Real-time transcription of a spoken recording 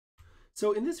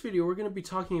So in this video, we're going to be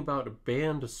talking about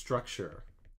band structure.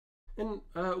 And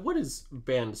what is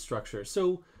band structure?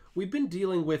 So we've been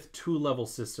dealing with two-level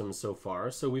systems so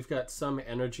far. So we've got some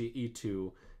energy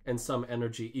E2 and some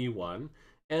energy E1.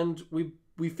 And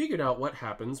we figured out what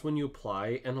happens when you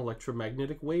apply an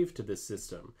electromagnetic wave to this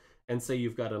system. And say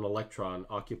you've got an electron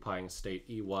occupying state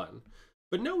E1.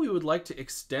 But now we would like to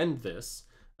extend this.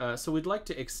 So we'd like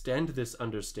to extend this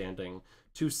understanding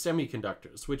to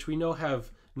semiconductors, which we know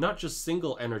have not just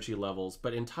single energy levels,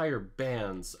 but entire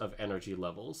bands of energy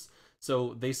levels.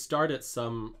 So they start at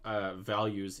some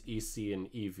values, EC and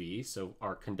EV, so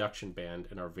our conduction band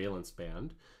and our valence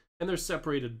band, and they're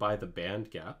separated by the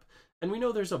band gap. And we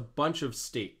know there's a bunch of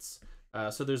states.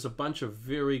 So there's a bunch of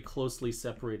very closely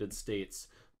separated states,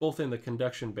 both in the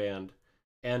conduction band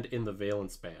and in the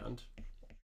valence band.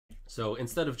 So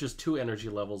instead of just two energy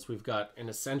levels, we've got an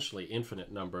essentially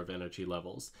infinite number of energy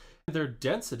levels. Their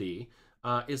density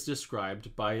is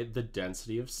described by the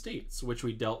density of states, which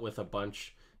we dealt with a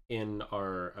bunch in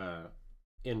our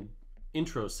in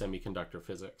intro semiconductor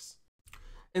physics.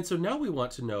 And so now we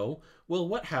want to know, well,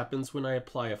 what happens when I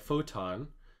apply a photon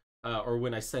or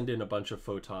when I send in a bunch of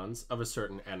photons of a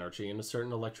certain energy in a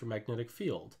certain electromagnetic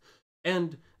field?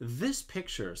 And this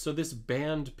picture, so this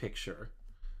band picture,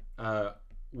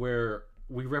 where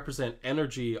we represent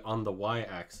energy on the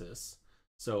y-axis,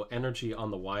 so energy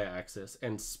on the y-axis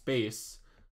and space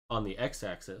on the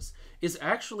x-axis, is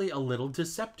actually a little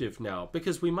deceptive now,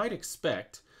 because we might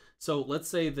expect, so let's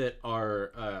say that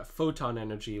our photon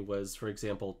energy was, for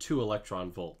example, 2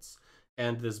 electron volts,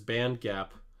 and this band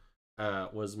gap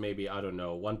was maybe, I don't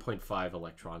know, 1.5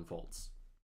 electron volts.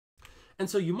 And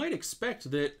so you might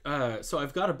expect that, so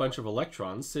I've got a bunch of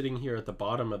electrons sitting here at the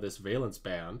bottom of this valence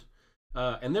band,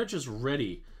 and they're just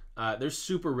ready. They're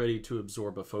super ready to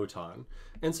absorb a photon.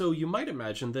 And so you might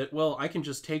imagine that, well, I can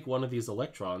just take one of these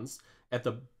electrons at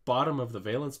the bottom of the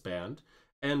valence band,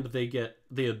 and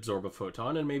they absorb a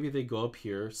photon, and maybe they go up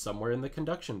here somewhere in the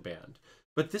conduction band.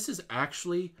 But this is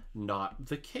actually not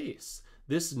the case.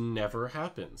 This never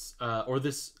happens. Or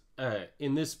this,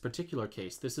 in this particular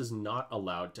case, this is not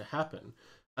allowed to happen.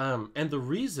 And the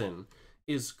reason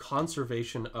is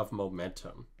conservation of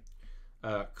momentum.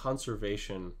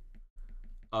 Conservation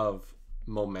of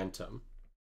momentum.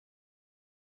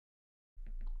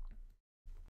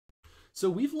 So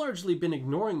we've largely been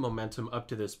ignoring momentum up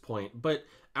to this point, but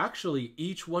actually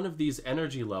each one of these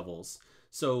energy levels,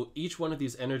 so each one of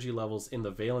these energy levels in the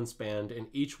valence band and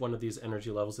each one of these energy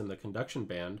levels in the conduction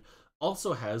band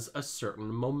also has a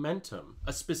certain momentum,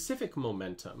 a specific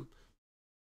momentum.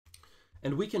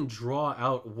 And we can draw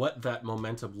out what that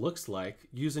momentum looks like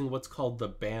using what's called the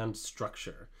band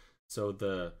structure. So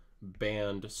the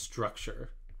band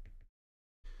structure.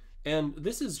 And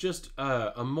this is just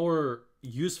a more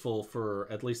useful, for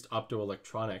at least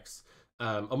optoelectronics,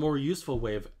 a more useful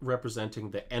way of representing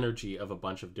the energy of a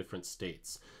bunch of different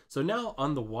states. So now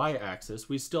on the y-axis,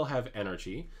 we still have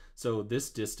energy. So this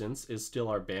distance is still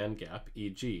our band gap,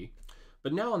 Eg.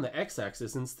 But now on the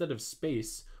x-axis, instead of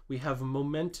space, we have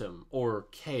momentum, or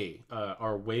k,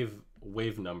 our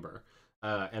wave number.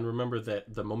 And remember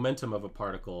that the momentum of a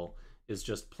particle is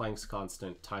just Planck's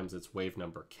constant times its wave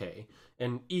number, k.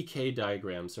 And EK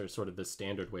diagrams are sort of the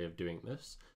standard way of doing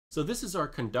this. So this is our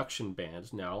conduction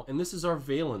band now, and this is our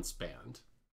valence band.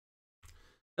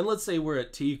 And let's say we're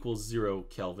at T equals 0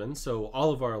 Kelvin, so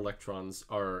all of our electrons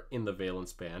are in the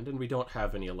valence band, and we don't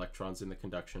have any electrons in the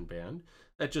conduction band.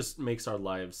 That just makes our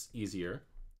lives easier.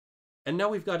 And now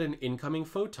we've got an incoming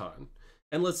photon.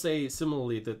 And let's say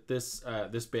similarly that this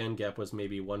band gap was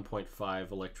maybe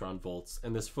 1.5 electron volts,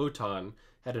 and this photon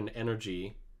had an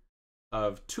energy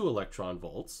of 2 electron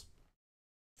volts.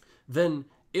 Then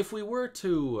if we were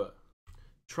to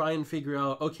try and figure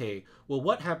out, okay, well,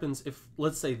 what happens if,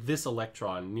 let's say, this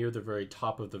electron near the very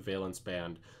top of the valence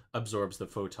band absorbs the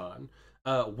photon?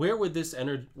 Where would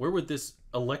this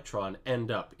electron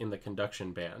end up in the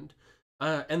conduction band?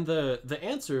 And the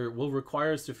answer will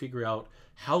require us to figure out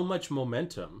how much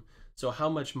momentum, so how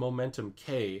much momentum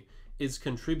k is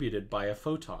contributed by a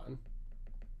photon.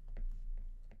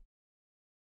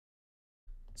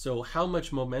 So how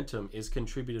much momentum is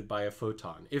contributed by a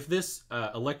photon? If this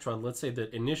electron, let's say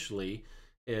that initially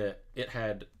it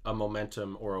had a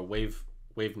momentum or a wave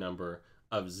number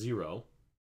of 0,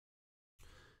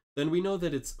 then we know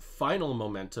that its final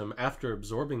momentum after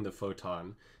absorbing the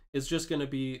photon is just going to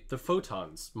be the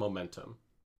photon's momentum,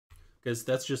 because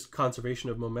that's just conservation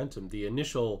of momentum. The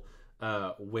initial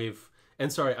wave,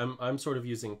 and sorry, I'm sort of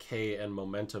using k and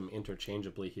momentum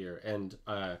interchangeably here, and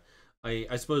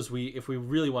I suppose if we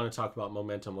really want to talk about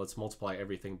momentum, let's multiply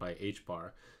everything by h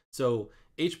bar. So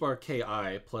h bar ki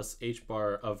plus h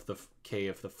bar of the k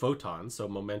of the photon, so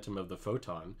momentum of the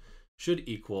photon, should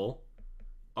equal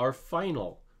our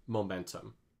final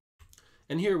momentum.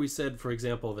 And here we said, for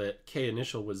example, that k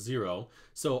initial was 0,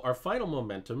 so our final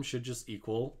momentum should just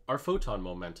equal our photon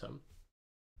momentum.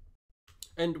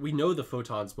 And we know the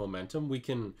photon's momentum. We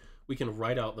can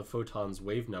write out the photon's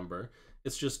wave number.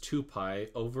 It's just 2 pi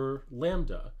over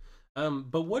lambda.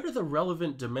 But what are the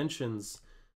relevant dimensions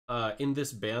in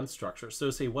this band structure? So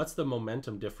say, what's the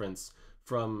momentum difference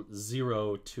from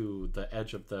 0 to the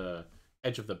edge of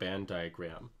the band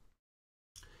diagram?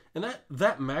 And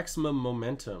that maximum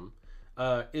momentum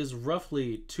is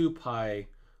roughly 2 pi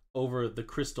over the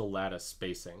crystal lattice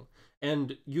spacing.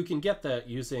 And you can get that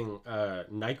using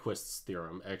Nyquist's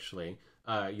theorem, actually.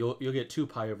 You'll get 2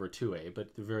 pi over 2a,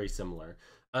 but they're very similar.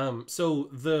 So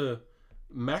the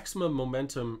maximum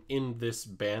momentum in this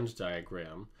band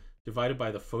diagram divided by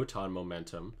the photon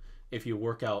momentum, if you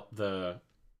work out the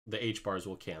h bars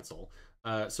will cancel.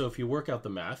 So if you work out the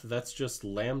math, that's just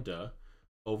lambda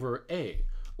over a,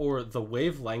 or the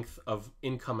wavelength of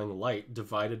incoming light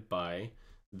divided by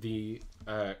the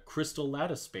crystal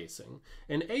lattice spacing.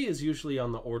 And a is usually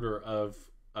on the order of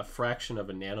a fraction of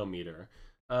a nanometer.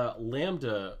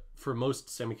 Lambda, for most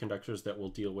semiconductors that we'll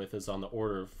deal with, is on the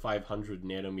order of 500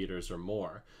 nanometers or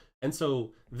more. And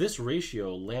so this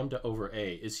ratio, lambda over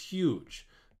a, is huge.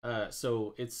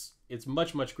 So it's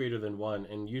much, much greater than 1,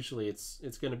 and usually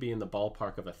it's going to be in the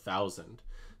ballpark of 1,000.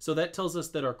 So that tells us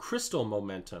that our crystal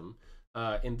momentum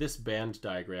in this band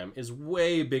diagram is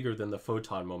way bigger than the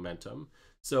photon momentum.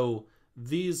 So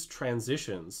these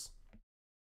transitions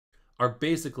are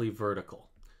basically vertical.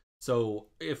 So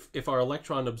if our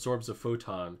electron absorbs a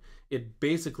photon, it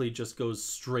basically just goes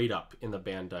straight up in the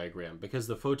band diagram because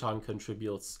the photon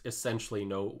contributes essentially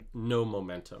no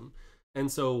momentum. And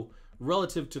so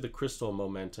relative to the crystal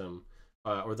momentum,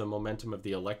 or the momentum of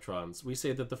the electrons, we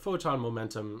say that the photon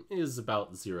momentum is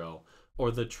about 0,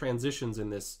 or the transitions in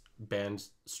this band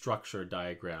structure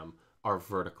diagram are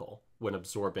vertical when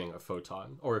absorbing a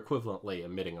photon, or equivalently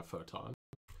emitting a photon.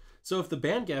 So if the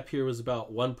band gap here was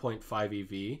about 1.5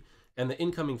 eV, and the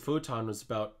incoming photon was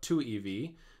about 2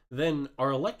 eV, then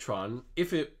our electron,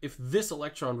 if this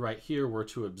electron right here were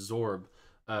to absorb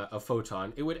a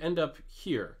photon, it would end up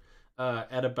here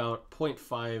at about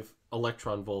 0.5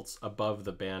 electron volts above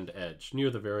the band edge, near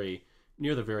the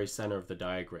very center of the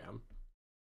diagram.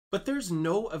 But there's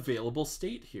no available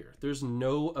state here. There's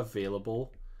no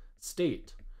available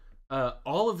state.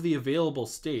 All of the available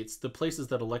states, the places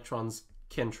that electrons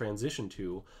can transition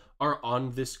to, are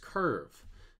on this curve.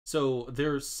 So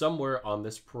they're somewhere on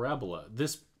this parabola,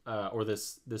 this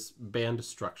band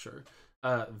structure.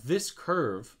 This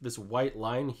curve, this white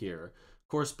line here,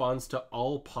 corresponds to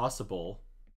all possible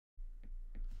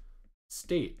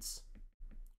states.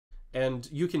 And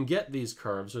you can get these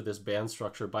curves or this band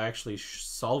structure by actually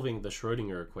solving the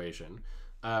Schrödinger equation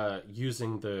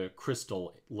using the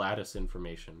crystal lattice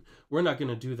information. We're not going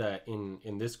to do that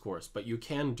in this course, but you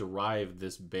can derive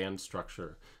this band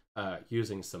structure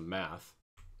using some math.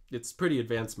 It's pretty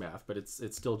advanced math, but it's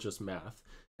still just math.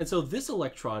 And so this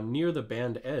electron near the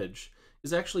band edge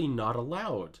is actually not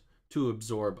allowed to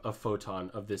absorb a photon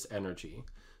of this energy.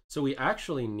 So we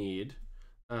actually need,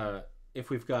 if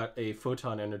we've got a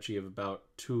photon energy of about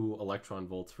 2 electron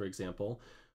volts, for example,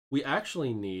 we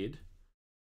actually need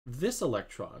this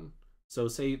electron. So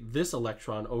say this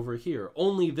electron over here,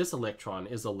 only this electron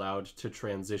is allowed to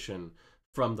transition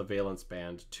from the valence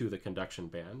band to the conduction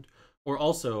band. Or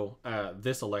also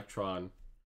this electron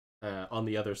on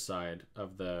the other side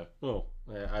of the,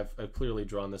 I've clearly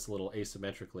drawn this a little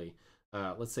asymmetrically.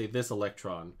 Let's say this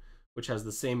electron, which has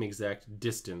the same exact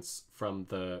distance from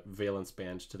the valence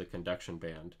band to the conduction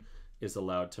band, is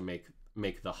allowed to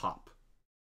make the hop.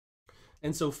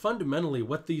 And so fundamentally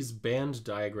what these band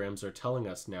diagrams are telling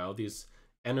us now, these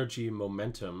energy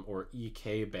momentum or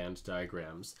EK band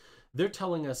diagrams, they're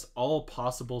telling us all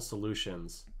possible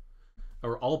solutions,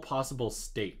 or all possible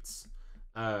states,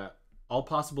 all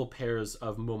possible pairs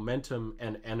of momentum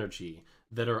and energy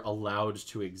that are allowed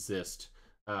to exist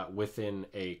within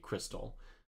a crystal,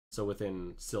 so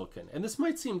within silicon. And this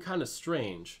might seem kind of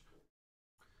strange.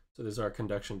 So this is our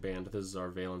conduction band, this is our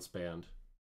valence band.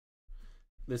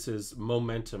 This is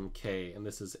momentum K, and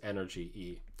this is energy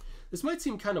E. This might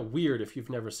seem kind of weird if you've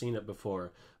never seen it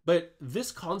before, but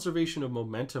this conservation of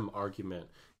momentum argument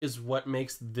is what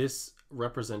makes this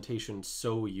representation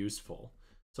so useful.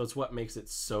 So it's what makes it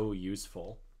so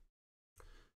useful.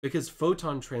 Because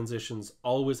photon transitions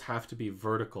always have to be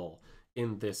vertical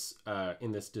in this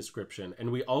description,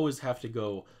 and we always have to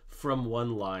go from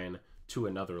one line to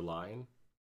another line.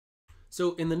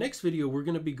 So in the next video, we're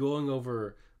going to be going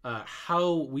over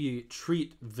how we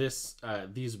treat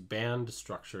these band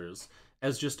structures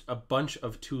as just a bunch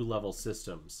of two-level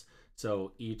systems,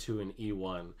 so E2 and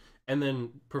E1, and then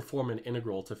perform an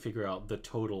integral to figure out the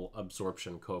total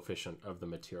absorption coefficient of the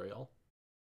material.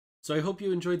 So I hope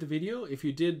you enjoyed the video. If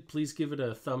you did, please give it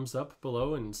a thumbs up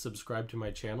below and subscribe to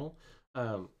my channel.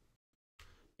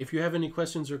 If you have any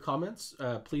questions or comments,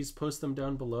 please post them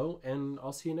down below, and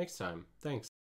I'll see you next time. Thanks.